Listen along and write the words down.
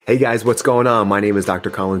Hey guys, what's going on? My name is Dr.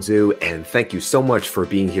 Colin Zhu, and thank you so much for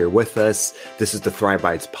being here with us. This is the Thrive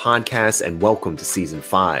Bites podcast, and welcome to season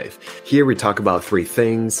 5. Here we talk about 3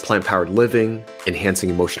 things: plant-powered living, enhancing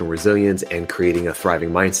emotional resilience, and creating a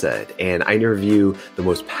thriving mindset. And I interview the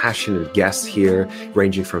most passionate guests here,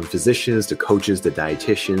 ranging from physicians to coaches to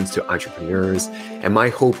dietitians to entrepreneurs. And my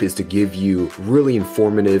hope is to give you really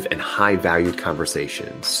informative and high-valued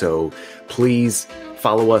conversations. So please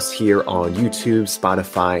follow us here on YouTube,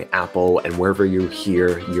 Spotify, Apple, and wherever you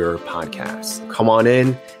hear your podcasts. Come on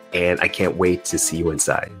in, and I can't wait to see you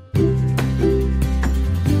inside.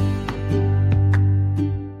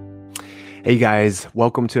 Hey guys,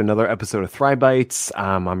 welcome to another episode of Thrive Bites.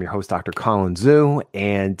 I'm your host, Dr. Colin Zhu,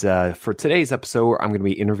 and for today's episode, I'm going to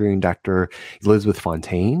be interviewing Dr. Elizabeth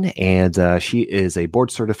Fontaine, and she is a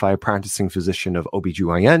board-certified practicing physician of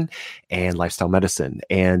OBGYN and lifestyle medicine.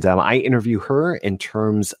 And I interview her in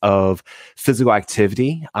terms of physical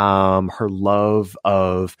activity, her love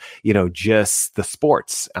of, just the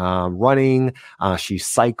sports, running, she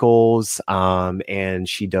cycles, and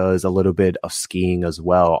she does a little bit of skiing as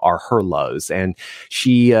well, are her loves. And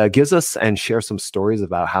she gives us and shares some stories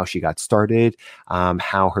about how she got started,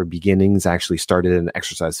 how her beginnings actually started in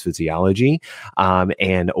exercise physiology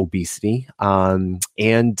and obesity.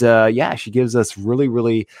 She gives us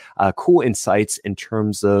really cool insights in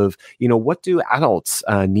terms of, what do adults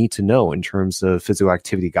need to know in terms of physical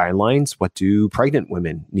activity guidelines? What do pregnant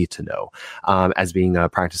women need to know as being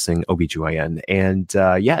practicing OBGYN? And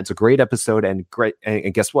it's a great episode and great.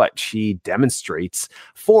 And guess what? She demonstrates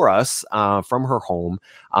for us from her home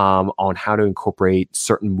on how to incorporate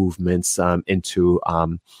certain movements into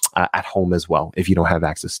at home as well if you don't have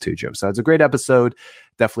access to a gym. So it's a great episode.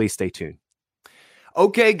 Definitely stay tuned.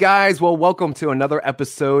 Okay, guys. Well, welcome to another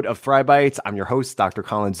episode of Thrive Bites. I'm your host, Dr.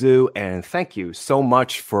 Colin Zhu, and thank you so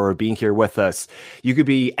much for being here with us. You could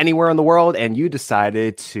be anywhere in the world, and you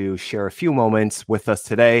decided to share a few moments with us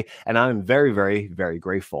today, and I'm very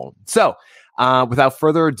grateful. So, without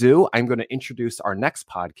further ado, I'm going to introduce our next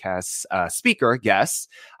podcast speaker guest.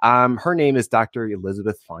 Her name is Dr.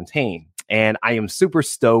 Elizabeth Fontaine, and I am super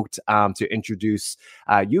stoked to introduce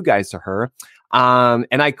you guys to her.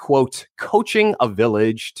 And I quote, "Coaching a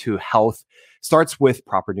village to health starts with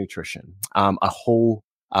proper nutrition, a whole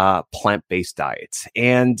plant-based diet."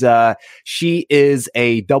 And she is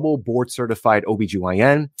a double board certified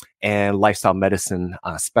OBGYN and lifestyle medicine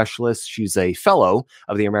specialist. She's a fellow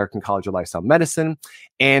of the American College of Lifestyle Medicine,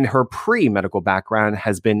 and her pre-medical background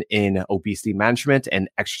has been in obesity management and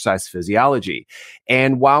exercise physiology.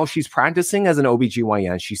 And while she's practicing as an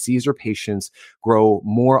OBGYN, she sees her patients grow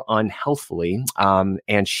more unhealthily,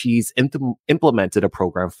 and she's implemented a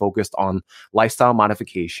program focused on lifestyle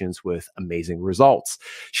modifications with amazing results.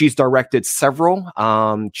 She's directed several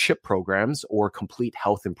CHIP programs, or complete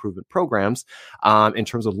health improvement programs, in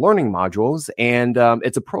terms of learning modules. And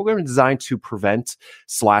it's a program designed to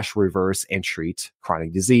prevent/reverse and treat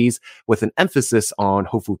chronic disease with an emphasis on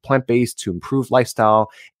whole food plant-based to improve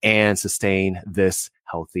lifestyle and sustain this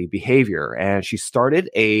healthy behavior. And she started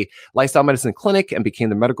a lifestyle medicine clinic and became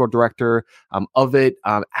the medical director of it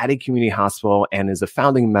at a community hospital, and is a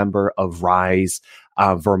founding member of Rise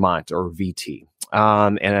Vermont, or VT.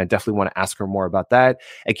 And I definitely want to ask her more about that.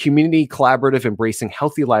 A community collaborative embracing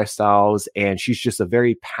healthy lifestyles. And she's just a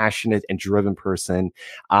very passionate and driven person.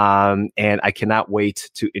 And I cannot wait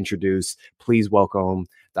to introduce, please welcome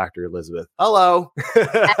Dr. Elizabeth. Hello.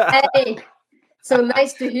 Hey. So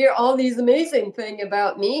nice to hear all these amazing things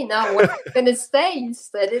about me. Now, what I'm going to say, you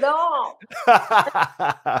said it all.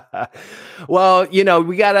 Well,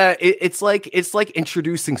 we gotta, it's like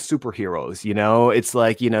introducing superheroes, it's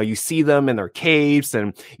like, you see them in their capes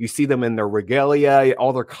and you see them in their regalia,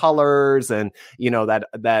 all their colors, and,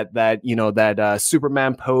 that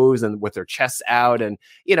Superman pose and with their chests out. And,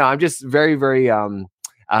 I'm just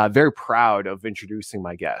very proud of introducing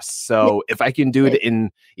my guests. So if I can do it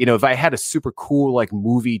in, if I had a super cool like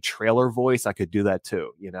movie trailer voice, I could do that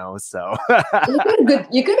too, so.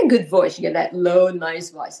 You got a good voice. You got that low,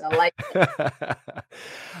 nice voice. I like it.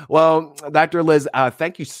 Well, Dr. Liz,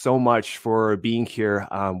 thank you so much for being here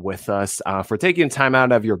with us, for taking time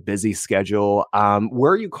out of your busy schedule.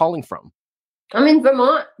 Where are you calling from? I'm in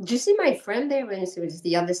Vermont. Do you see my friend there? It's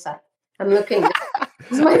the other side. I'm looking. This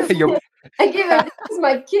is my friend. This is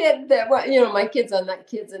my kid that, my kids are not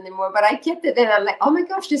kids anymore, but I kept it and I'm like, oh my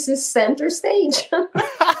gosh, this is center stage.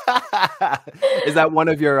 Is that one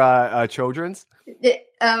of your children's?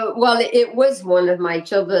 Well, it was one of my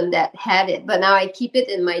children that had it, but now I keep it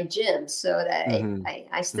in my gym so that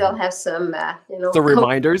I still have some, the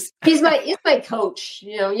reminders. He's my coach.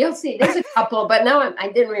 You'll see. There's a couple, but now I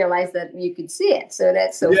didn't realize that you could see it. So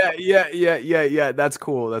that's so. Yeah. That's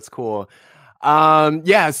cool. That's cool.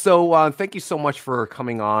 So thank you so much for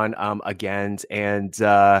coming on again. And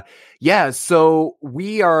so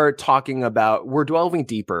we're delving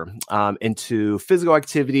deeper into physical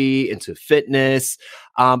activity, into fitness.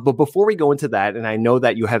 But before we go into that, and I know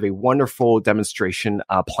that you have a wonderful demonstration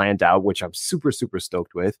planned out, which I'm super, super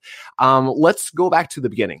stoked with. Let's go back to the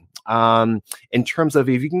beginning. In terms of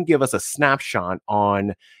if you can give us a snapshot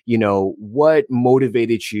on, what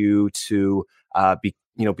motivated you to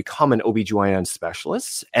become an OBGYN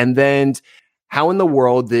specialist, and then how in the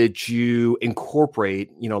world did you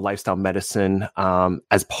incorporate, lifestyle medicine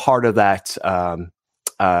as part of that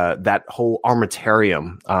that whole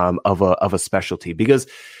armamentarium of a specialty? Because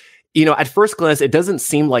at first glance, it doesn't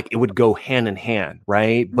seem like it would go hand in hand,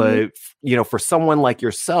 right? Mm-hmm. But, for someone like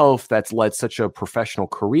yourself that's led such a professional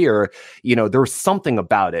career, there was something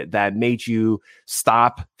about it that made you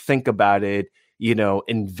stop, think about it,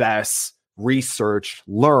 invest, research,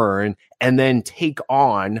 learn, and then take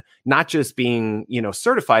on not just being,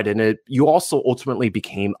 certified in it, you also ultimately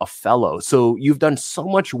became a fellow. So you've done so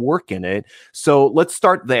much work in it. So let's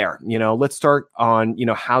start there. Let's start on,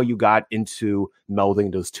 how you got into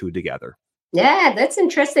melding those two together. Yeah, that's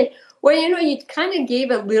interesting. Well, you kind of gave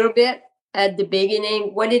a little bit at the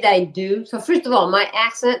beginning. What did I do? So first of all, my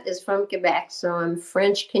accent is from Quebec. So I'm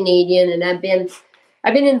French Canadian, and I've been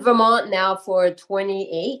in Vermont now for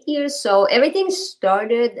 28 years. So everything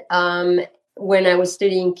started when I was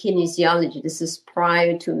studying kinesiology. This is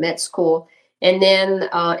prior to med school. And then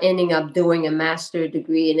ending up doing a master's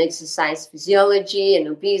degree in exercise physiology and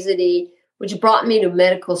obesity, which brought me to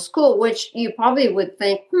medical school, which you probably would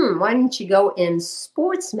think, why didn't you go in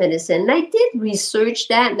sports medicine? And I did research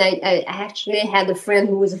that. And I actually had a friend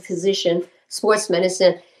who was a physician, sports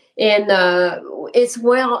medicine. And it's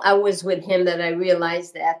while I was with him that I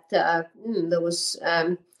realized that those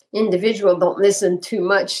individuals don't listen too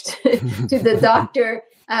much to the doctor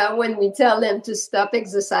when we tell them to stop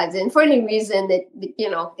exercising. For any reason that,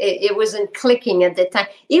 it wasn't clicking at the time.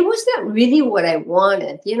 It was not really what I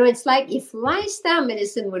wanted. It's like if lifestyle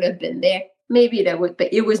medicine would have been there, maybe that would, but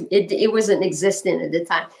it wasn't existing at the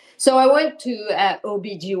time. So I went to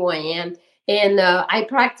OBGYN. And I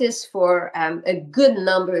practiced for a good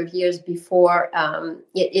number of years before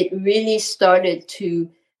it really started to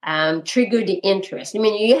trigger the interest. I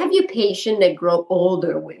mean, you have your patient that grow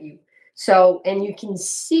older with you. So, and you can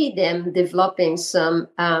see them developing some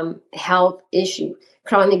health issue,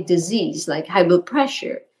 chronic disease like high blood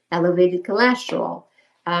pressure, elevated cholesterol,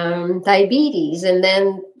 diabetes. And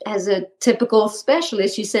then as a typical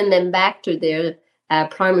specialist, you send them back to their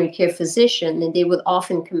primary care physician, and they would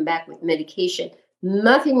often come back with medication.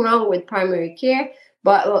 Nothing wrong with primary care,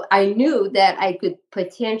 but I knew that I could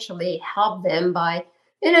potentially help them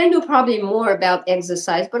and I knew probably more about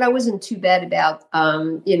exercise, but I wasn't too bad about,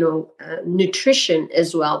 nutrition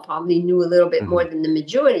as well. Probably knew a little bit more than the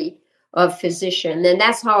majority of physicians. And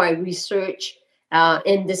that's how I researched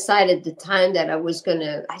and decided the time that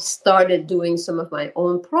I started doing some of my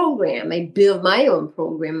own program. I built my own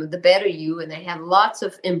program, The Better You, and I had lots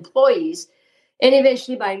of employees. And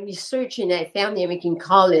eventually by researching, I found the American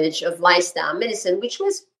College of Lifestyle Medicine, which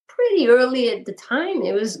was pretty early at the time.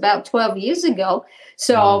 It was about 12 years ago.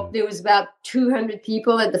 So there was about 200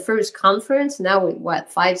 people at the first conference. Now we're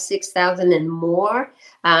 5,000-6,000 and more.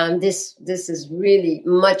 This is really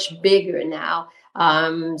much bigger now.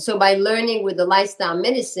 So by learning with the lifestyle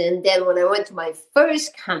medicine, then when I went to my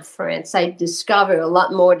first conference, I discovered a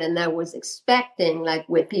lot more than I was expecting, like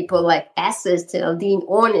with people like Assistil, Dean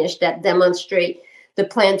Ornish, that demonstrate the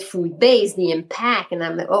plant food base, the impact. And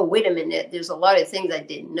I'm like, oh, wait a minute, there's a lot of things I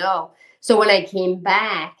didn't know. So when I came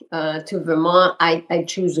back to Vermont, I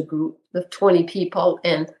chose a group of 20 people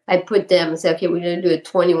and I put them and said, okay, we're going to do a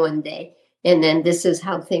 21-day. And then this is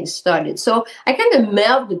how things started. So I kind of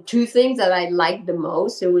melded the two things that I liked the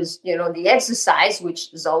most. It was, the exercise, which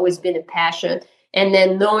has always been a passion, and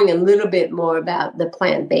then knowing a little bit more about the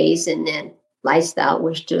plant-based, and then lifestyle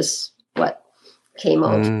was just what came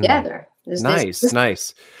all together. Nice.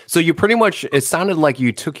 So you pretty much, it sounded like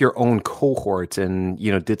you took your own cohort and,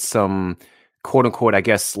 did some quote unquote, I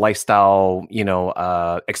guess, lifestyle,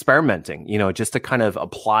 experimenting, just to kind of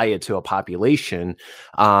apply it to a population,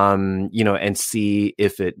 and see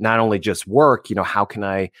if it not only just work, how can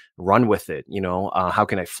I run with it? How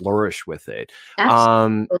can I flourish with it?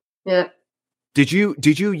 Absolutely. Yeah.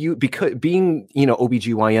 because being,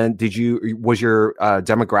 OBGYN, was your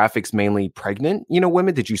demographics mainly pregnant,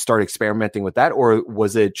 women? Did you start experimenting with that, or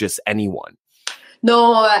was it just anyone?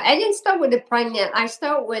 No, I didn't start with the pregnant. I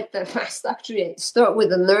start with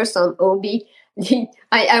a nurse on OB.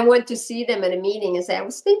 I went to see them at a meeting and say, I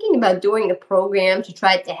was thinking about doing a program to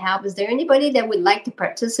try to help. Is there anybody that would like to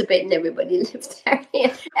participate? And everybody lifted their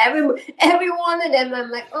hand. Every one of them.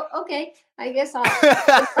 I'm like, oh, okay. I guess I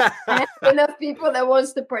have enough people that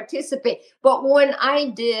wants to participate. But when I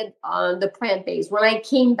did the plant-based, when I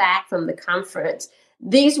came back from the conference,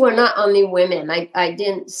 these were not only women. I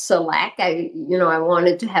didn't select. I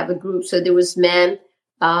wanted to have a group. So there was men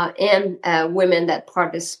and women that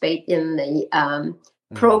participate in the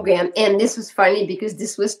program. And this was funny because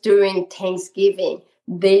this was during Thanksgiving.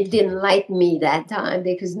 They didn't like me that time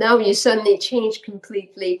because now you suddenly change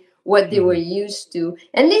completely what they were used to.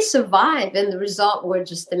 And they survived, and the results were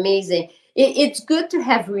just amazing. It's good to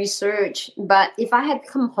have research, but if I had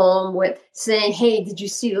come home with saying, hey, did you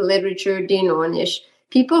see the literature, Dean Ornish?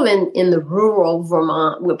 People in the rural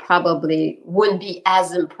Vermont wouldn't be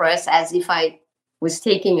as impressed as if I was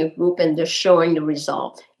taking a group and just showing the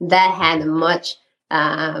result. That had a much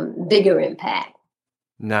bigger impact.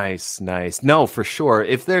 Nice. No, for sure.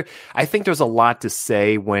 I think there's a lot to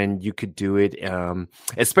say when you could do it,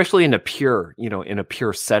 especially in a pure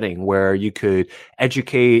setting where you could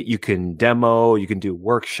educate, you can demo, you can do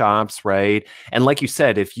workshops, right? And like you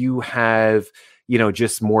said, if you have,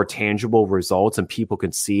 just more tangible results and people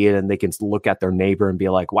can see it and they can look at their neighbor and be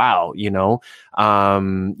like, wow,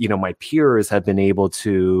 my peers have been able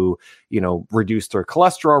to, reduce their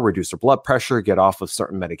cholesterol, reduce their blood pressure, get off of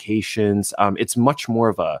certain medications. It's much more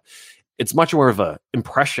of a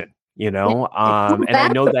impression, and I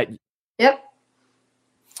know that. Yep.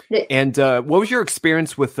 And what was your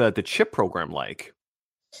experience with the CHIP program like?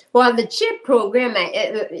 Well, the CHIP program,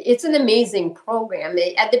 it's an amazing program.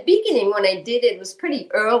 At the beginning, when I did it, was pretty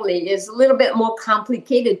early. It's a little bit more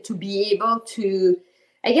complicated to be able to,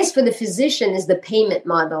 I guess for the physician, is the payment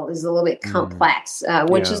model is a little bit complex,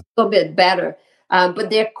 which is a little bit better. But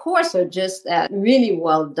their course are just really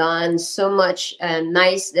well done. So much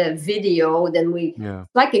nice video. Then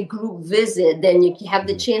like a group visit. Then you have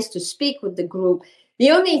the chance to speak with the group. The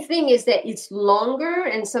only thing is that it's longer,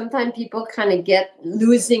 and sometimes people kind of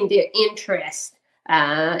losing their interest.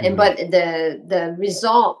 But the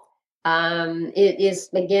result, it is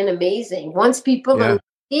again amazing. Once people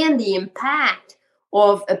understand the impact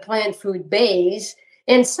of a plant food base,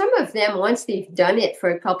 and some of them, once they've done it for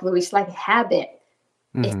a couple of weeks, like a habit,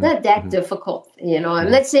 it's not that difficult. I'm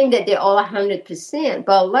not saying that they're all 100%,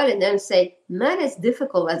 but a lot of them say not as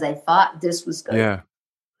difficult as I thought this was going to be.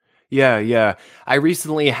 Yeah. I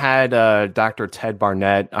recently had Dr. Ted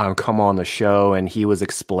Barnett come on the show, and he was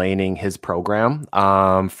explaining his program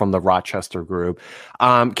from the Rochester group.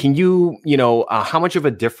 Can you, how much of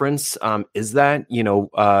a difference is that?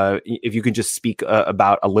 If you could just speak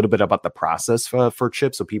about a little bit about the process for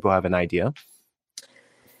CHIP, so people have an idea.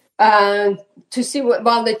 To see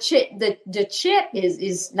the CHIP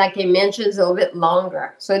is like I mentioned, is a little bit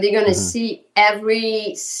longer, so they're going to see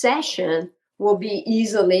every session will be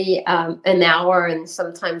easily an hour and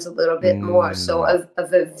sometimes a little bit more. So of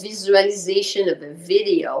a visualization of a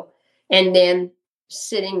video, and then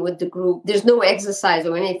sitting with the group. There's no exercise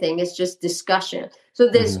or anything. It's just discussion. So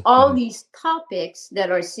there's all these topics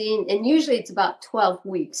that are seen, and usually it's about 12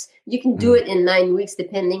 weeks. You can do it in 9 weeks,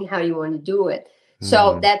 depending how you want to do it.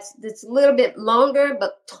 So that's a little bit longer,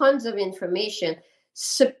 but tons of information.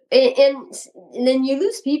 So, and then you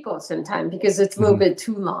lose people sometimes because it's a little bit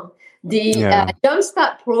too long. The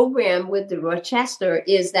Jumpstart program with the Rochester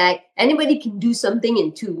is that anybody can do something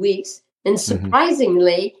in 2 weeks. And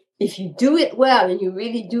surprisingly, if you do it well and you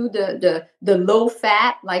really do the low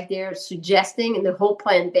fat, like they're suggesting, and the whole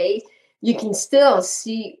plant based, you can still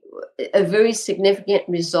see a very significant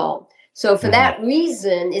result. So for that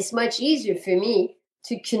reason, it's much easier for me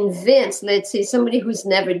to convince, let's say, somebody who's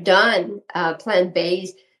never done plant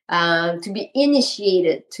based, to be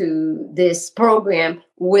initiated to this program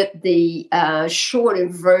with the shorter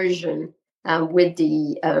version with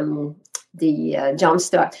the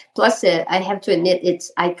Jumpstart. Plus, I have to admit,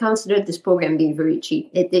 I consider this program being very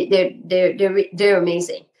cheap. They're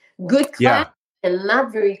amazing, good class, and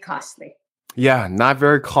not very costly. Yeah, not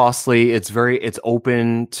very costly. It's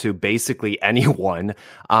open to basically anyone.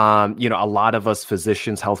 A lot of us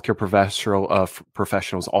physicians, healthcare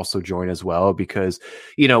professionals also join as well because,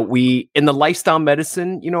 we in the lifestyle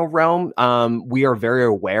medicine, realm, we are very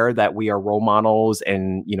aware that we are role models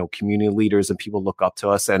and, community leaders and people look up to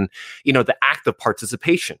us and, the act of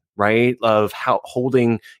participation, right? Of how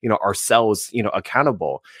holding, ourselves,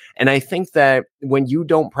 accountable. And I think that when you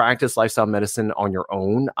don't practice lifestyle medicine on your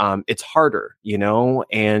own, it's harder,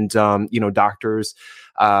 and, doctors,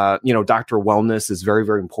 doctor wellness is very,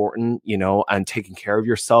 very important, and taking care of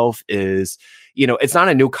yourself is, it's not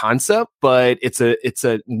a new concept, but it's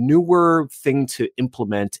a newer thing to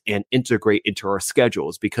implement and integrate into our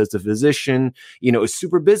schedules because the physician, is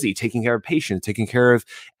super busy taking care of patients, taking care of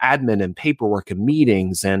admin and paperwork and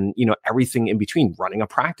meetings and, everything in between, running a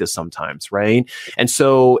practice sometimes, right? And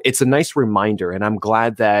so it's a nice reminder. And I'm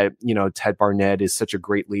glad that, Ted Barnett is such a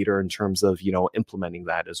great leader in terms of, implementing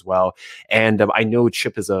that as well. And I know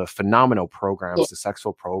CHIP is a phenomenal program,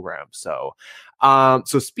 successful program. So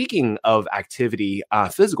speaking of activity,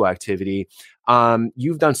 physical activity,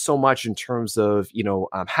 you've done so much in terms of,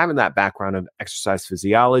 having that background of exercise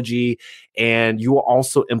physiology, and you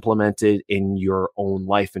also implemented in your own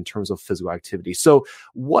life in terms of physical activity. So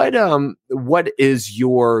what is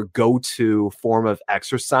your go-to form of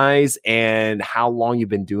exercise and how long you've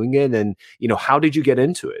been doing it? And, how did you get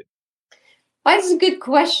into it? That's a good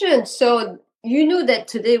question. So you knew that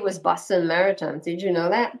today was Boston Marathon. Did you know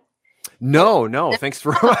that? No. Thanks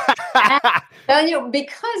for.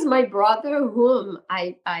 Because my brother, whom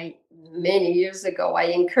I many years ago, I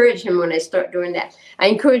encouraged him when I start doing that. I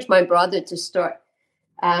encouraged my brother to start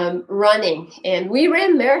running, and we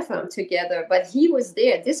ran marathon together. But he was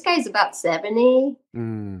there. This guy's about 70.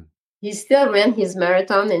 He still ran his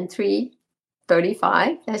marathon in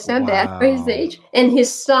 3:35. That's not bad for his age. And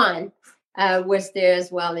his son was there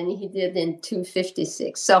as well, and he did in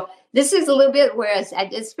 2:56. So this is a little bit where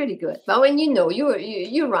it's pretty good. But when you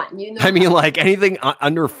run, I mean, like anything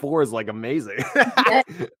under 4 is like amazing.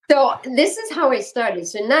 So this is how I started.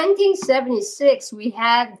 So in 1976, we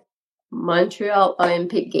had Montreal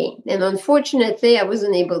Olympic Games, and unfortunately, I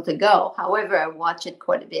wasn't able to go. However, I watched it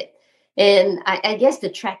quite a bit, and I guess the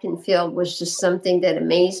track and field was just something that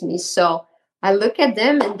amazed me. So I look at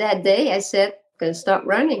them, and that day I said, "I'm going to start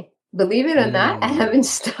running." Believe it or not, I haven't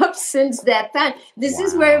stopped since that time. This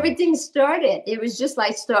is where everything started. It was just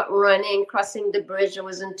like start running, crossing the bridge. It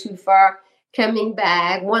wasn't too far, coming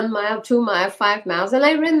back 1 mile, 2 miles, 5 miles. And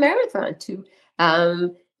I ran marathon too.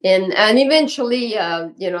 And eventually,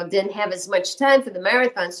 didn't have as much time for the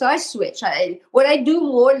marathon. So I switched. What I do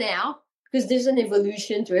more now, because there's an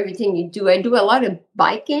evolution to everything you do. I do a lot of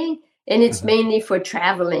biking, and it's mainly for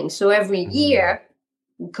traveling. So every year,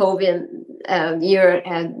 COVID year,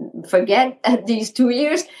 and forget these 2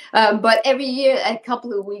 years, but every year a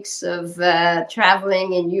couple of weeks of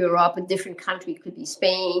traveling in Europe, a different country, could be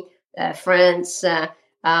Spain, France,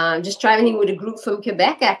 just traveling with a group from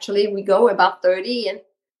Quebec. Actually, we go about 30 and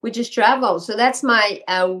we just travel. So that's my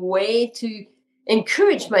way to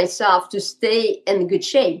encourage myself to stay in good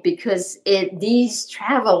shape, because these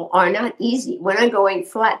travel are not easy. We're not going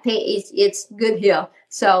flat pace, it's good hill.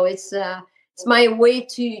 So it's my way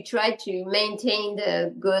to try to maintain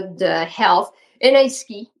the good health. And I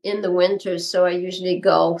ski in the winter, so I usually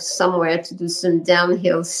go somewhere to do some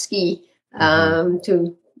downhill ski.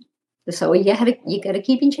 So you gotta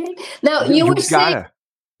keep in shape. Now you were saying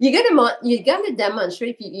you gotta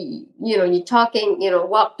demonstrate. You're talking,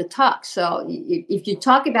 walk the talk. So if you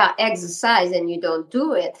talk about exercise and you don't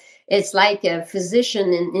do it, it's like a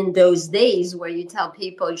physician in those days where you tell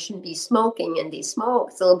people you shouldn't be smoking and they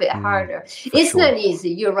smoke. It's a little bit harder. It's not easy.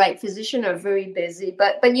 You're right. Physicians are very busy,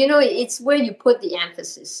 but it's where you put the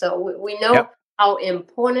emphasis. So we know how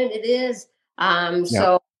important it is.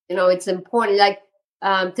 So it's important. Like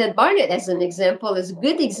Ted Barnett, as an example, is a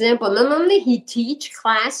good example. Not only he teach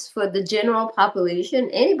class for the general population,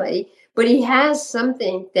 anybody, but he has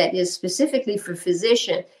something that is specifically for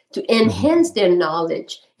physicians to enhance their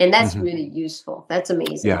knowledge. And that's really useful. That's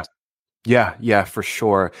amazing. Yeah, for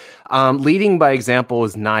sure. Leading by example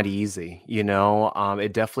is not easy.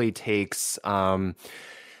 It definitely takes,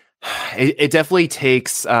 it definitely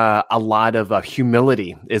takes a lot of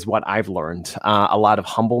humility is what I've learned. A lot of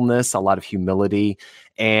humbleness, a lot of humility.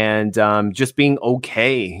 and just being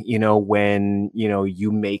okay, when,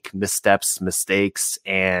 you make mistakes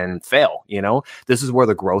and fail, this is where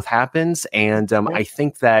the growth happens. And I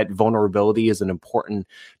think that vulnerability is an important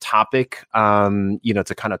topic,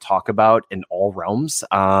 to kind of talk about in all realms.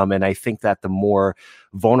 And I think that the more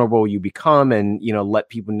vulnerable you become and, let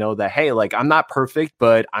people know that, hey, like, I'm not perfect,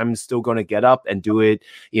 but I'm still going to get up and do it,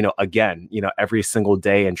 again, every single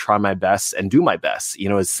day and try my best and do my best,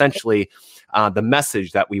 essentially the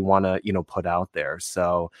message that we want to, put out there.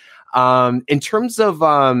 So in terms of,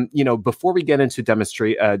 before we get into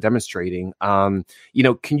demonstrating, can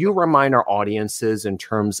you remind our audiences in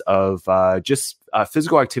terms of just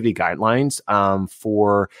physical activity guidelines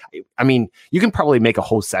you can probably make a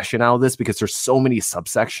whole session out of this because there's so many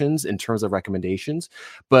subsections in terms of recommendations,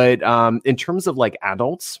 but in terms of like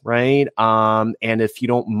adults, right? And if you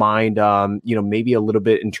don't mind, maybe a little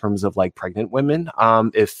bit in terms of like pregnant women,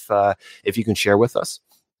 if you can share with us.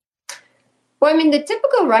 Well, the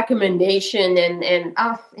typical recommendation, and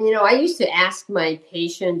I used to ask my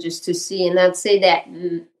patient just to see, and I'd say that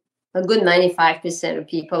a good 95% of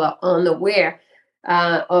people are unaware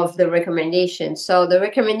of the recommendation. So the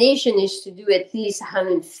recommendation is to do at least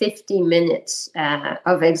 150 minutes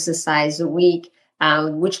of exercise a week,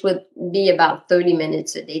 which would be about 30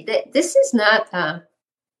 minutes a day. This is not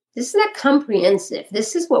comprehensive.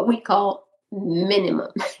 This is what we call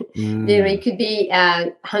minimum. It could be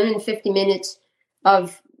 150 minutes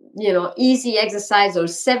of easy exercise, or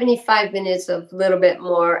 75 minutes of a little bit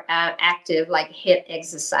more active, like HIIT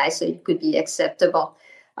exercise, so it could be acceptable.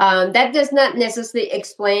 That does not necessarily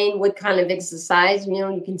explain what kind of exercise.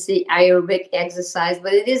 You can see aerobic exercise,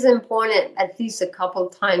 but it is important at least a couple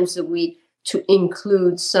times a week to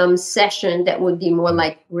include some session that would be more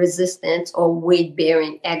like resistance or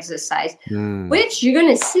weight-bearing exercise, which you're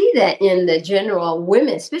going to see that in the general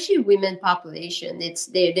women, especially women population.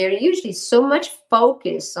 They're usually so much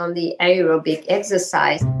focused on the aerobic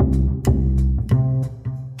exercise.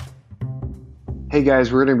 Hey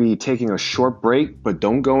guys, we're going to be taking a short break, but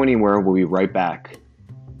don't go anywhere. We'll be right back.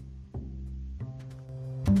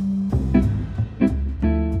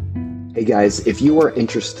 Hey guys, if you are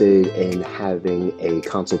interested in having a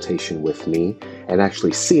consultation with me and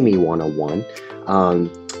actually see me one-on-one,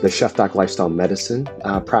 the Chef Doc Lifestyle Medicine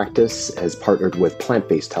practice has partnered with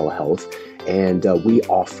Plant-Based Telehealth, and we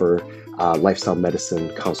offer lifestyle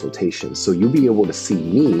medicine consultations. So you'll be able to see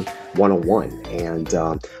me one-on-one,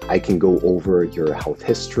 and I can go over your health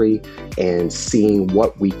history and seeing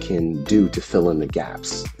what we can do to fill in the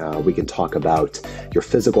gaps. We can talk about your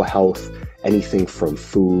physical health, anything from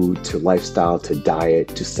food to lifestyle to diet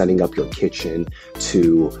to setting up your kitchen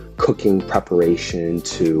to cooking preparation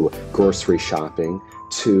to grocery shopping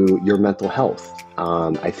to your mental health.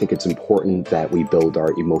 I think it's important that we build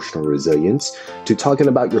our emotional resilience to talking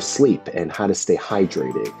about your sleep and how to stay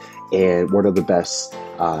hydrated and what are the best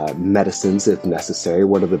medicines if necessary,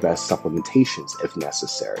 what are the best supplementations if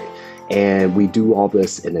necessary. And we do all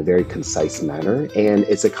this in a very concise manner, and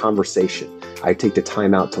it's a conversation. I take the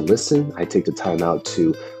time out to listen. I take the time out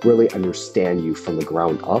to really understand you from the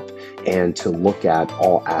ground up and to look at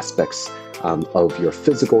all aspects of your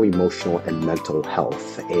physical, emotional, and mental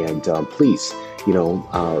health. And please,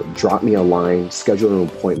 drop me a line, schedule an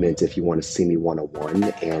appointment if you want to see me one-on-one.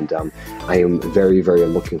 And I am very, very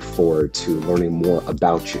looking forward to learning more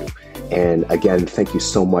about you. And again, thank you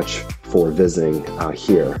so much for visiting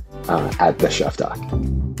here at the Chef Doc.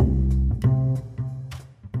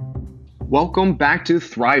 Welcome back to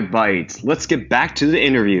Thrive Bites. Let's get back to the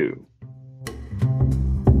interview.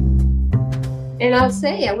 And I'll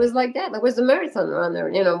say I was like that. I was a marathon runner.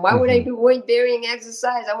 Why would I do weight-bearing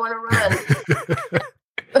exercise? I want to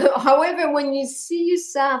run. However, when you see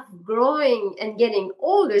yourself growing and getting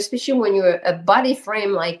older, especially when you're a body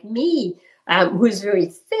frame like me, who's very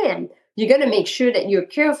thin, you got to make sure that you're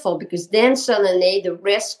careful, because then suddenly the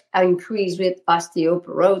risk increases with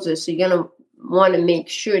osteoporosis. So you're going to want to make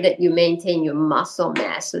sure that you maintain your muscle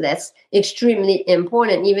mass. So that's extremely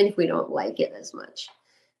important, even if we don't like it as much.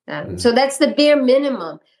 So that's the bare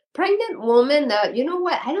minimum. Pregnant woman, you know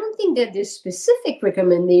what? I don't think that there's specific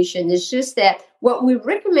recommendation. It's just that what we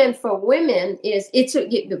recommend for women is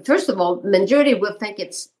first of all, majority will think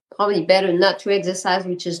it's probably better not to exercise,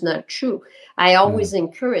 which is not true. I always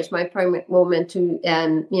encourage my pregnant woman to,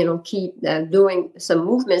 keep doing some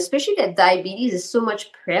movement, especially that diabetes is so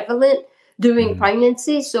much prevalent during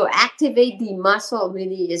pregnancy. So activate the muscle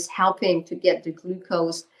really is helping to get the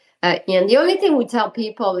glucose. And the only thing we tell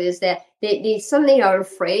people is that they suddenly are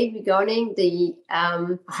afraid regarding the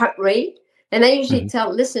heart rate. And I usually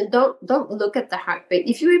tell, listen, don't look at the heart rate.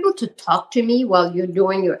 If you're able to talk to me while you're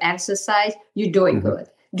doing your exercise, you're doing good.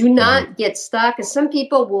 Do not get stuck. Because some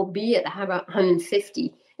people will be at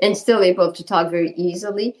 150 and still able to talk very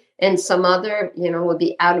easily. And some other, will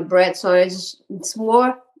be out of breath. So it's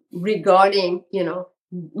more regarding,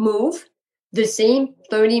 move the same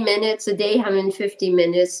 30 minutes a day, 150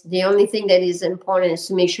 minutes. The only thing that is important is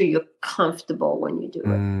to make sure you're comfortable when you do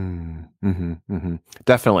it.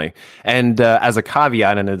 Definitely. And as a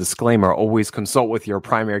caveat and a disclaimer, always consult with your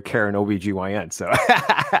primary care and OBGYN. So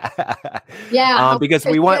because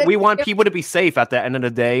we want people to be safe at the end of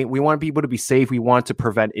the day. We want people to be safe. We want to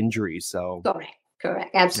prevent injuries. So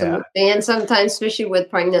correct. Absolutely. Yeah. And sometimes, especially with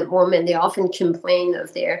pregnant women, they often complain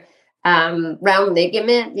of their round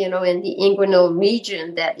ligament, in the inguinal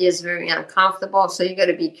region that is very uncomfortable. So you got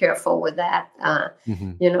to be careful with that,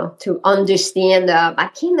 to understand. I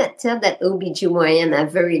cannot tell that OBGYN are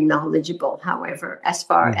very knowledgeable, however, as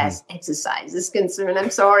far as exercise is concerned. I'm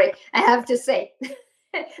sorry. I have to say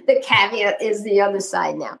the caveat is the other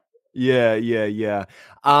side now. Yeah.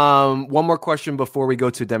 One more question before we go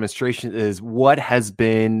to demonstration is, what has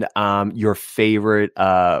been your favorite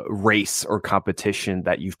race or competition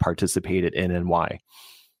that you've participated in, and why?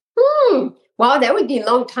 Wow, that would be a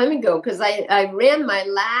long time ago, because I ran my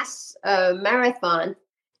last marathon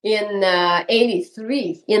in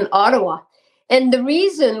 83 in Ottawa. And the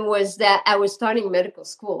reason was that I was starting medical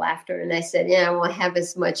school after, and I said, I won't have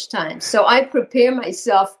as much time. So I prepare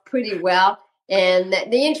myself pretty well. And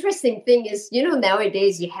the interesting thing is,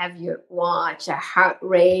 nowadays you have your watch, a heart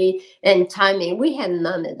rate, and timing. We had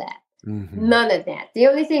none of that. None of that. The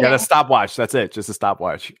only thing, a stopwatch. That's it. Just a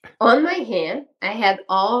stopwatch. On my hand, I had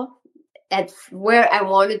all at where I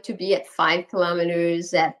wanted to be at 5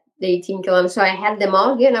 kilometers, at 18 kilometers. So I had them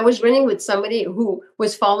all here. And I was running with somebody who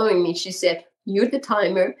was following me. She said, "You're the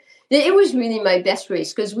timer." It was really my best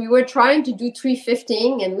race, because we were trying to do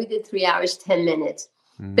 3:15 and we did 3 hours, 10 minutes.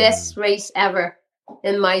 Best race ever,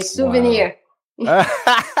 and my souvenir. Wow.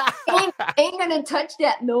 ain't gonna touch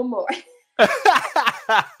that no more.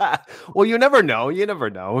 Well, you never know.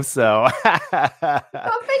 So I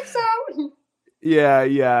don't think so.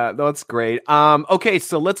 Yeah, that's great. Okay,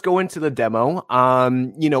 so let's go into the demo.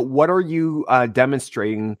 What are you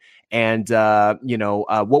demonstrating? And,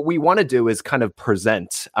 what we want to do is kind of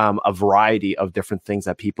present a variety of different things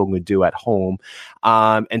that people can do at home.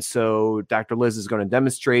 And so Dr. Liz is going to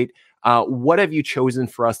demonstrate. What have you chosen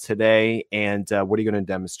for us today? And what are you going to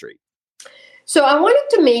demonstrate? So I wanted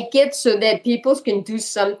to make it so that people can do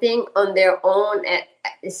something on their own at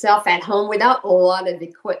home without a lot of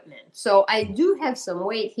equipment. So I do have some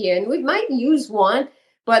weight here, and we might use one,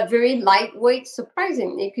 but very lightweight.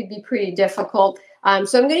 Surprisingly, it could be pretty difficult.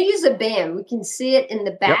 So I'm going to use a band. We can see it in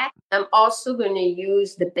the back. Yep. I'm also going to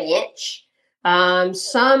use the bench.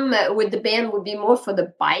 Some with the band would be more for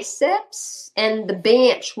the biceps, and the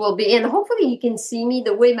bench will be, and hopefully you can see me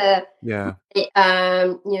the way my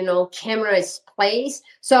camera is placed.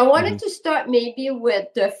 So I wanted to start maybe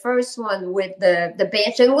with the first one with the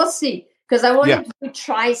bench, and we'll see, because I wanted to do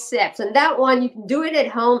triceps, and that one you can do it at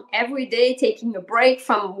home every day, taking a break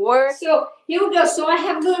from work. So here we go. So I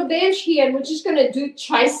have a little bench here, and we're just going to do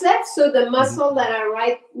triceps. So the muscle that are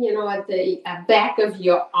right, at the back of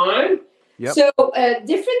your arm. Yep. So a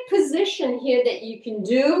different position here that you can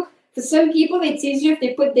do. For some people, it's easier if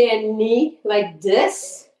they put their knee like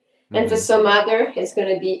this. And for some other, it's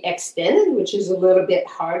going to be extended, which is a little bit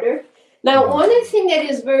harder. Now, one thing that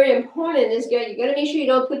is very important is you got to make sure you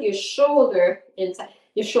don't put your shoulder inside.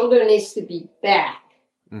 Your shoulder needs to be back.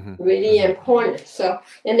 Really important. So,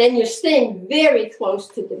 and then you're staying very close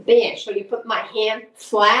to the bench. So you put my hand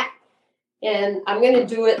flat. And I'm going to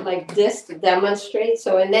do it like this to demonstrate.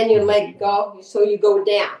 So, and then you let go, so you go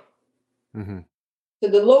down. So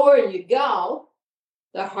the lower you go,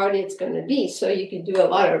 the harder it's going to be. So you can do a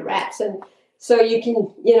lot of reps. And so you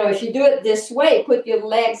can, if you do it this way, put your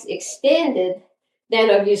legs extended, then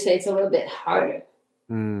obviously it's a little bit harder.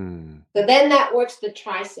 So then that works the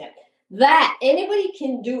tricep. That anybody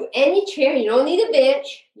can do any chair. You don't need a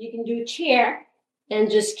bench. You can do a chair and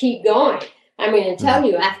just keep going. I'm going to tell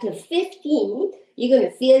you, after 15, you're going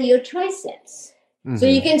to feel your triceps. So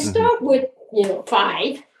you can start with,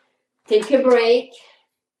 5, take a break,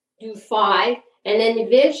 do 5, and then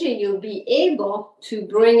eventually you'll be able to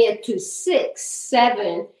bring it to 6,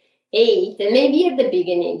 7, 8, and maybe at the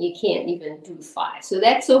beginning you can't even do 5. So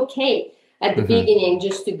that's okay at the beginning,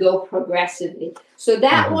 just to go progressively. So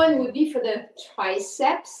that one would be for the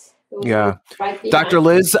triceps. Yeah. Right Dr.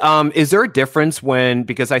 Liz, is there a difference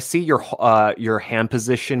because I see your hand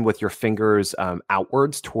position with your fingers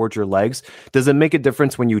outwards towards your legs. Does it make a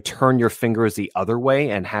difference when you turn your fingers the other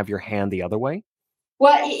way and have your hand the other way?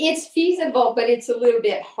 Well, it's feasible, but it's a little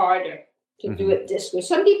bit harder to do it this way.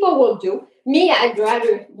 Some people will do. Me, I'd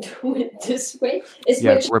rather do it this way,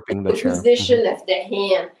 especially gripping the chair. Position of the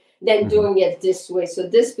hand than doing it this way. So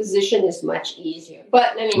this position is much easier.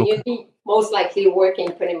 But I mean, you'd be most likely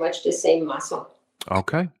working pretty much the same muscle.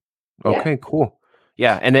 Okay. Cool.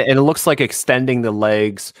 Yeah, and it looks like extending the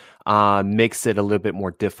legs makes it a little bit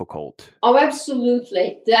more difficult. Oh,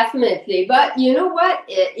 absolutely, definitely. But you know what?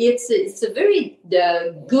 It's a very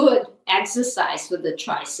good exercise for the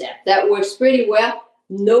tricep. That works pretty well.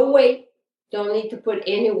 No weight. Don't need to put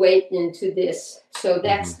any weight into this. So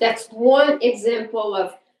that's one example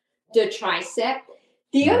of the tricep.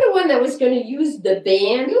 The other one, I was going to use the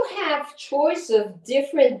band. You have choice of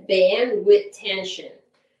different band with tension.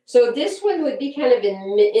 So this one would be kind of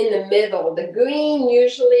in the middle. The green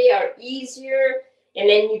usually are easier, and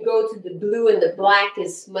then you go to the blue, and the black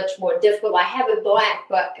is much more difficult. I have a black,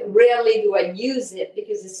 but rarely do I use it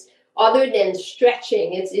because it's other than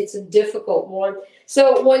stretching, it's a difficult one.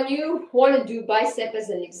 So when you want to do bicep as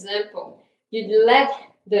an example, you let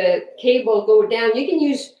the cable go down. You can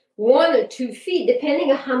use 1 or 2 feet,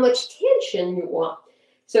 depending on how much tension you want.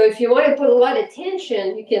 So if you want to put a lot of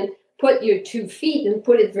tension, you can put your 2 feet and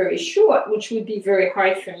put it very short, which would be very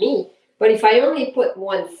hard for me. But if I only put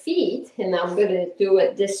 1 feet, and I'm going to do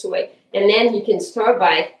it this way, and then you can start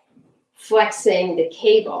by flexing the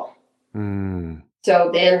cable.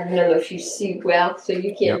 So then, I don't know if you see well, so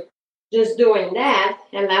you can just doing that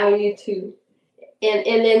allow you to, and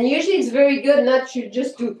then usually it's very good not to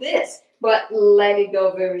just do this, but let it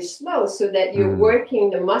go very slow so that you're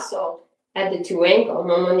working the muscle at the 2 angle,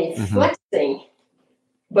 not only flexing,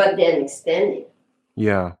 but then extending.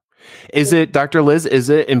 Yeah. Is it, Dr. Liz, is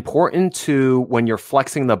it important to, when you're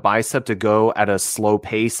flexing the bicep, to go at a slow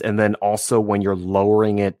pace, and then also when you're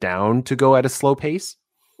lowering it down to go at a slow pace?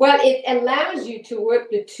 Well, it allows you to work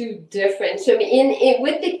the two different. So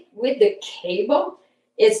with the cable,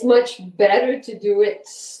 it's much better to do it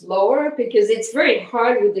slower because it's very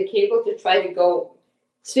hard with the cable to try to go,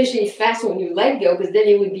 especially fast when you let go, because then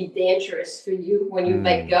it would be dangerous for you when you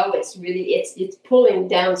let go. It's really it's pulling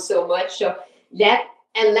down so much. So that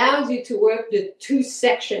allows you to work the two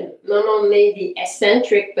sections, not only the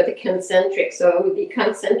eccentric but the concentric. So it would be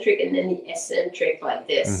concentric and then the eccentric like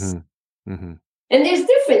this. And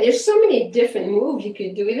there's so many different moves you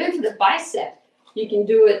could do. Even for the bicep, you can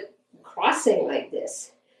do it crossing like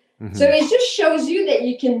this. So it just shows you that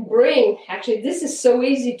you can bring, actually, this is so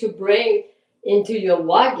easy to bring into your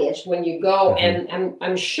luggage when you go. And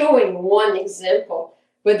I'm showing one example,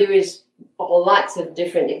 but there is lots of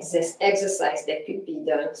different exercise that could be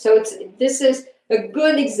done. So this is a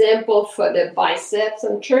good example for the biceps.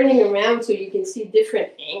 I'm turning around so you can see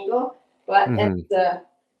different angle, but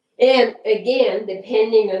and again,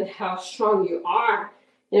 depending on how strong you are,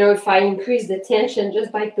 if I increase the tension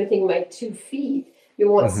just by putting my 2 feet,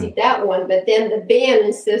 you won't see that one. But then the band,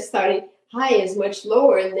 instead of starting high, is much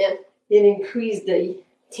lower, and then it increased the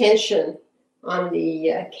tension on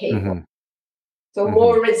the cable. So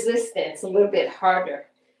more resistance, a little bit harder.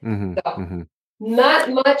 So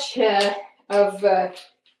not much of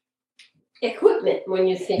equipment when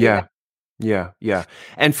you think about it. Yeah.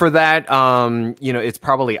 And for that, it's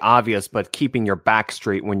probably obvious, but keeping your back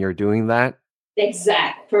straight when you're doing that.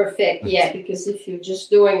 Perfect. Yeah, because if you're just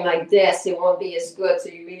doing like this, it won't be as good. So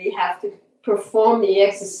you really have to perform the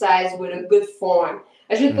exercise with a good form.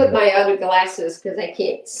 I should put my other glasses because I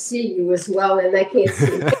can't see you as well, and I can't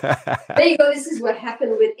see you. There you go. This is what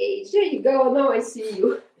happened with age. There you go. Now I see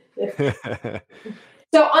you.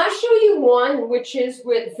 So I'll show you one which is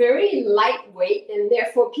with very lightweight, and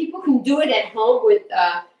therefore people can do it at home with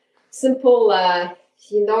simple,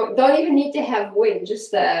 don't even need to have weight,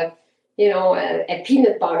 just a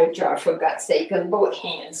peanut butter jar, for God's sake, on both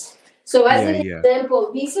hands. So as an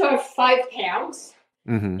example, these are 5 pounds,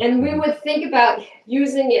 and we would think about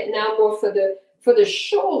using it now more for the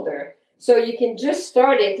shoulder. So you can just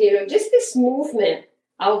start it, just this movement,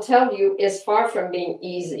 I'll tell you, is far from being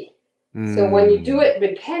easy. So when you do it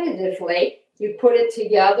repetitively, you put it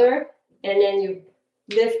together and then you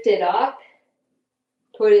lift it up,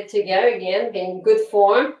 put it together again in good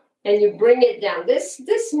form, and you bring it down.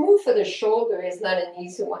 This move for the shoulder is not an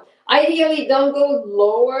easy one. Ideally, don't go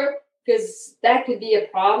lower because that could be a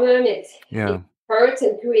problem. It hurts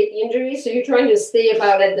and create injury. So you're trying to stay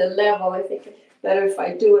about at the level. I think it's better if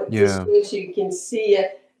I do it this way so you can see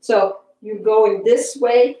it. So you're going this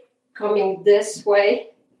way, coming this way,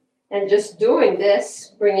 and just doing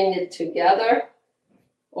this, bringing it together,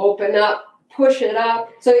 open up, push it up.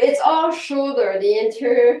 So it's all shoulder, the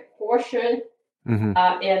interior portion,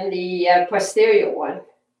 and the posterior one.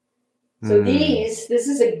 So this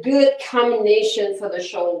is a good combination for the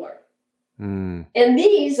shoulder. And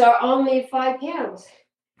these are only 5 pounds.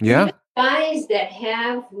 Yeah. Even guys that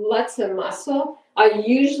have lots of muscle are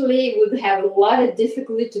usually would have a lot of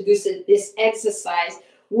difficulty to do this exercise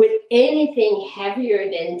with anything heavier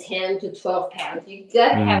than 10 to 12 pounds. You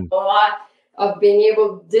got to have a lot of being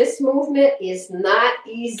able. This movement is not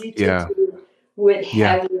easy to do with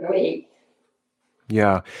heavy weight.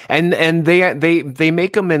 Yeah, and they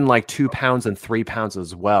make them in like 2 pounds and 3 pounds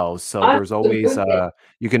as well. So there's always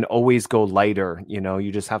you can always go lighter.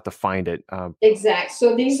 You just have to find it. Exact.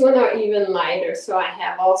 So these ones are even lighter. So I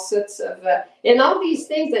have all sorts of and all these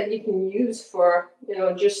things that you can use for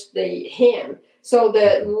just the hand. So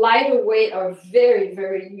the lighter weight are very,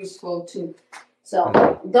 very useful too. So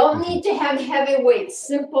don't need to have heavy weight.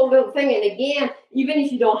 Simple little thing. And again, even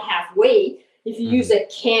if you don't have weight, if you use a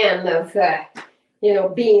can of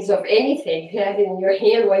beans of anything you have in your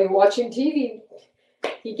hand while you're watching TV,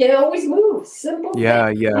 you can always move. Simple. Yeah.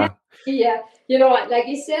 Yeah. Like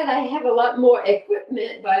you said, I have a lot more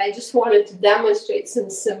equipment, but I just wanted to demonstrate some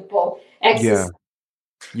simple exercise.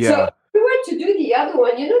 Yeah. So if we were to do the other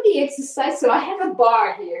one, the exercise. So I have a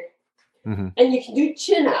bar here, and you can do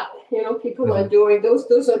chin up. People are doing those.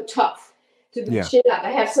 Those are tough to do chin up.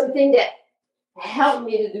 I have something that helped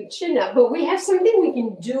me to do chin up, but we have something we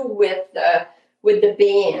can do with the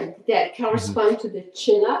band that correspond to the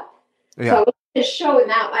chin up. Yeah. So I want to show it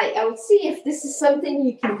now. I would see if this is something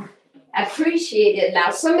you can appreciate it now.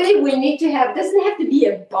 Somebody we need to have, doesn't have to be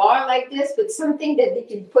a bar like this, but something that they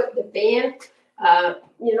can put the band,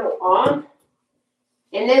 on.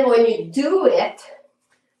 And then when you do it,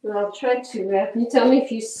 and I'll try to, you tell me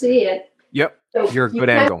if you see it. Yep, so you're a good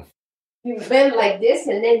angle. You bend like this,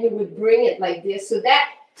 and then you would bring it like this. So that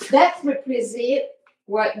represents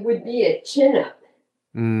what would be a chin-up.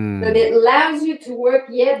 But it allows you to work,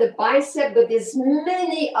 the bicep, but there's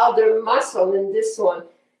many other muscles in this one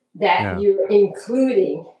that you're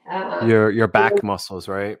including. Your back muscles,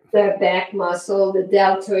 right? The back muscle, the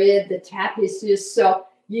deltoid, the trapezius. So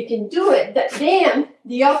you can do it. Then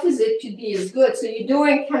the opposite could be as good. So you're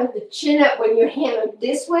doing kind of the chin-up when your hand is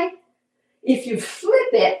this way. If you flip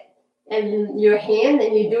it and your hand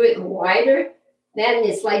and you do it wider, then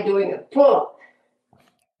it's like doing a pull-up.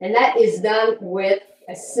 And that is done with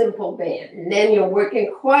a simple band. And then you're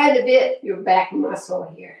working quite a bit your back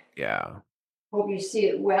muscle here. Yeah. Hope you see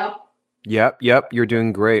it well. Yep. You're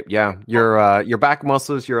doing great. Yeah. Your back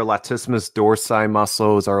muscles, your latissimus dorsi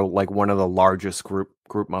muscles are like one of the largest group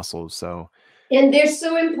muscles. So. And they're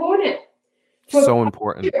so important. So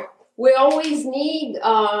important. We always need,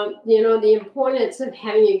 the importance of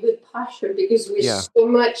having a good posture because we're so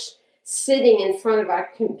much sitting in front of our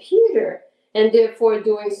computer. And therefore,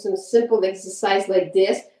 doing some simple exercise like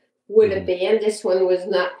this with a band. This one was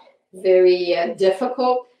not very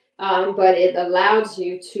difficult, but it allows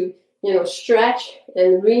you to, stretch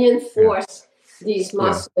and reinforce these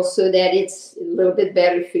muscles so that it's a little bit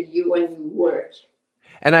better for you when you work.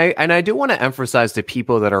 And I do want to emphasize to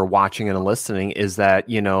people that are watching and listening is that,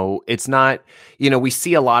 it's not, we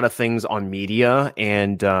see a lot of things on media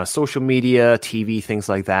and social media, TV, things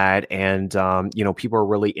like that. And, people are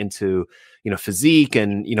really into, physique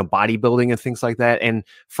and, bodybuilding and things like that. And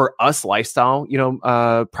for us lifestyle,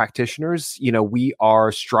 practitioners, we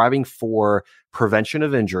are striving for prevention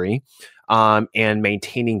of injury and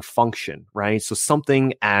maintaining function, right? So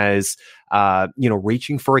something as,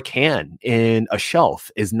 reaching for a can in a shelf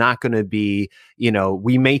is not going to be,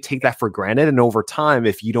 we may take that for granted. And over time,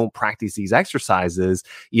 if you don't practice these exercises,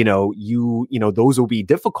 those will be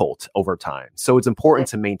difficult over time. So it's important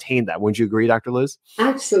to maintain that. Wouldn't you agree, Dr. Liz?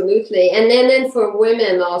 Absolutely. And then for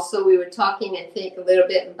women also, we were talking, I think, a little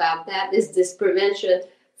bit about that, is this prevention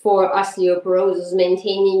for osteoporosis,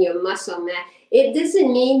 maintaining your muscle mass. It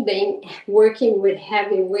doesn't mean working with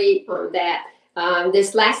heavy weight on that.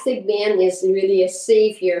 This elastic band is really a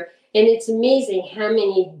savior, and it's amazing how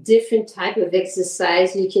many different type of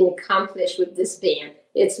exercise you can accomplish with this band.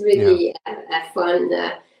 It's really a fun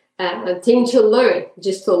thing to learn,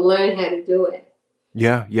 just to learn how to do it.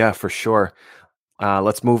 Yeah, for sure.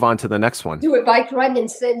 Let's move on to the next one. Do a bike ride and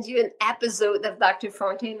send you an episode of Dr.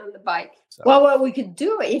 Fontaine on the bike. So. Well, what we could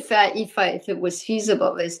do if it was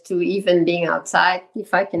feasible is to even being outside.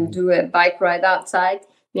 If I can do a bike ride outside,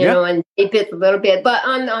 and tape it a little bit. But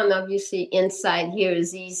on obviously inside here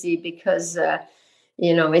is easy because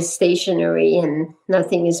it's stationary and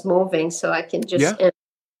nothing is moving, so I can just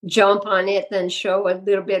jump on it and show a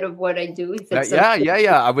little bit of what I do. If it's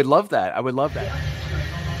yeah. I would love that.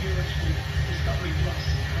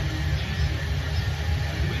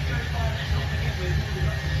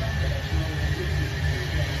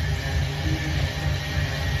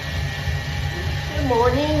 Good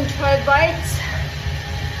morning, Tribe Bites.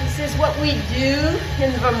 This is what we do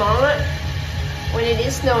in Vermont when it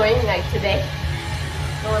is snowing, like today.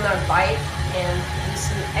 Go on our bike and do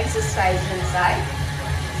some exercise inside.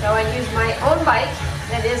 So I use my own bike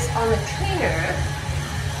that is on the trainer,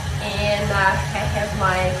 and I have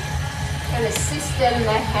my kind of system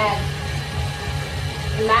that had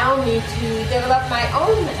allowed me to develop my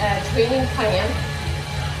own training plan,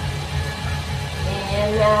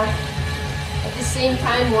 and at the same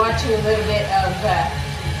time watching a little bit of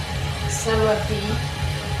some of the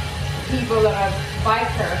people that are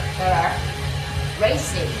biker that are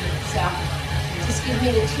racing. So just gives me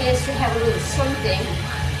the chance to have a little something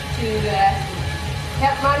to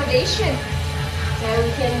have motivation so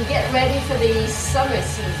we can get ready for the summer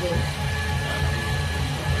season.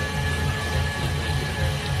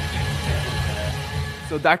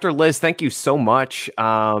 So Dr. Liz, thank you so much,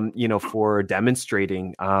 for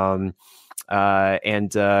demonstrating, and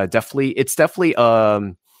definitely, it's definitely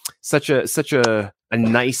such a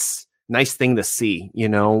nice thing to see,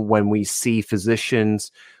 when we see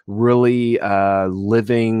physicians really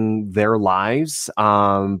living their lives,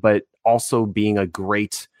 but also being a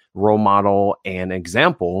great role model and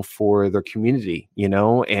example for their community,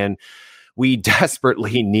 and we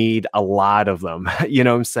desperately need a lot of them, you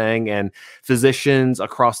know what I'm saying? And physicians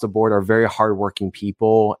across the board are very hardworking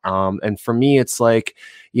people. And for me, it's like,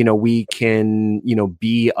 we can,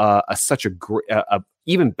 be such a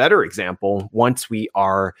even better example once we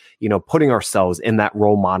are, putting ourselves in that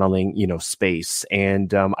role modeling, space.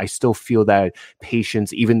 And I still feel that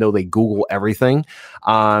patients, even though they Google everything,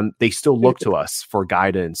 they still look to us for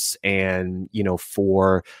guidance and,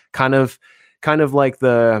 for kind of like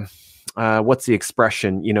the, what's the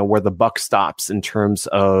expression, where the buck stops in terms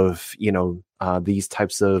of, these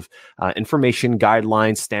types of information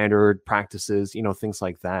guidelines, standard practices, things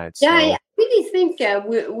like that. Yeah, I really think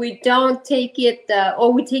we don't take it,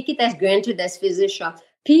 or we take it as granted as physicians.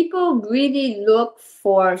 People really look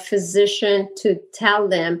for a physician to tell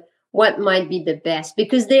them what might be the best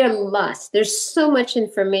because they're lost. There's so much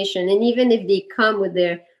information. And even if they come with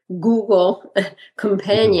their Google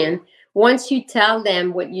companion, once you tell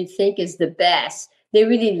them what you think is the best, they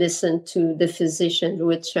really listen to the physician,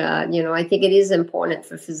 which, I think it is important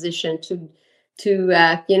for physicians to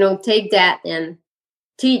take that and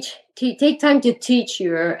take time to teach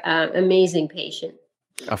your amazing patient.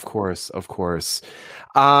 Of course.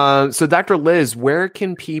 So Dr. Liz, where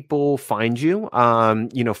can people find you?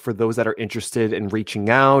 For those that are interested in reaching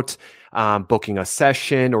out, booking a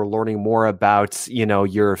session or learning more about,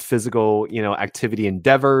 your physical, activity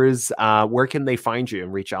endeavors, where can they find you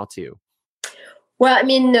and reach out to you? Well, I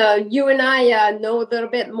mean, you and I know a little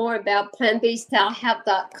bit more about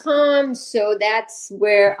plantbasedtelehealth.com. So that's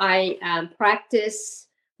where I practice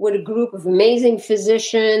with a group of amazing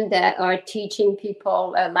physicians that are teaching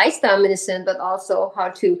people lifestyle medicine, but also how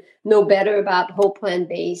to know better about whole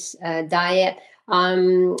plant-based diet.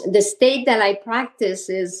 The state that I practice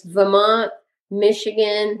is Vermont,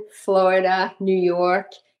 Michigan, Florida, New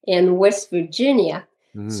York, and West Virginia.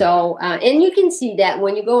 So, and you can see that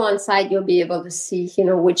when you go on site, you'll be able to see,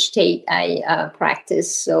 which state I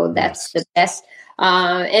practice. So that's the best.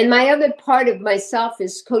 And my other part of myself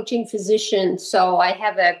is coaching physicians. So I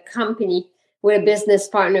have a company with a business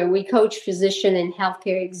partner. We coach physician and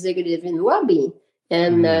healthcare executive in well-being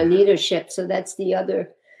and leadership. So this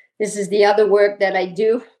is the other work that I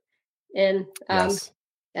do. And that's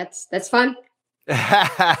fun.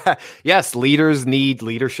 Yes, leaders need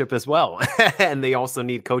leadership as well, and they also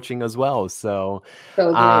need coaching as well. So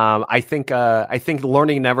I think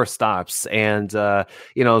learning never stops, and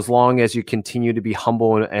as long as you continue to be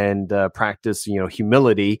humble and practice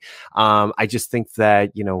humility, I just think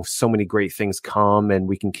that so many great things come, and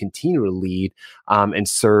we can continue to lead and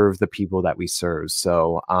serve the people that we serve.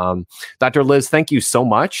 So Dr. Liz, thank you so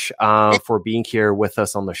much for being here with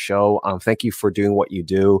us on the show. Thank you for doing what you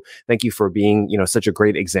do. Thank you for being such a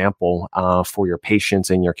great example for your patients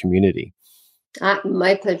and your community.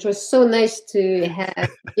 My pleasure. So nice to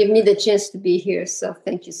give me the chance to be here. So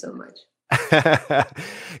thank you so much.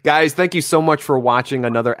 Guys, thank you so much for watching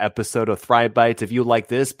another episode of Thrive Bites. If you like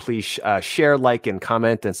this, please share, like, and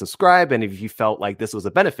comment and subscribe. And if you felt like this was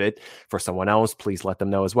a benefit for someone else, please let them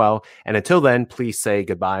know as well. And until then, please say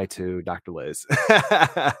goodbye to Dr. Liz.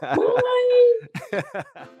 Bye.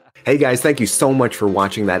 Hey guys, thank you so much for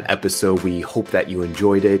watching that episode. We hope that you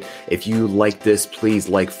enjoyed it. If you like this, please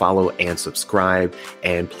like, follow, and subscribe.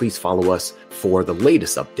 And please follow us for the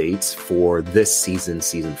latest updates for this season,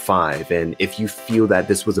 season 5. And if you feel that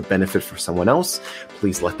this was a benefit for someone else,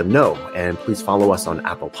 please let them know. And please follow us on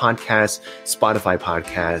Apple Podcasts, Spotify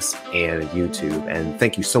Podcasts, and YouTube. And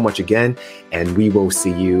thank you so much again. And we will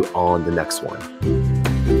see you on the next one.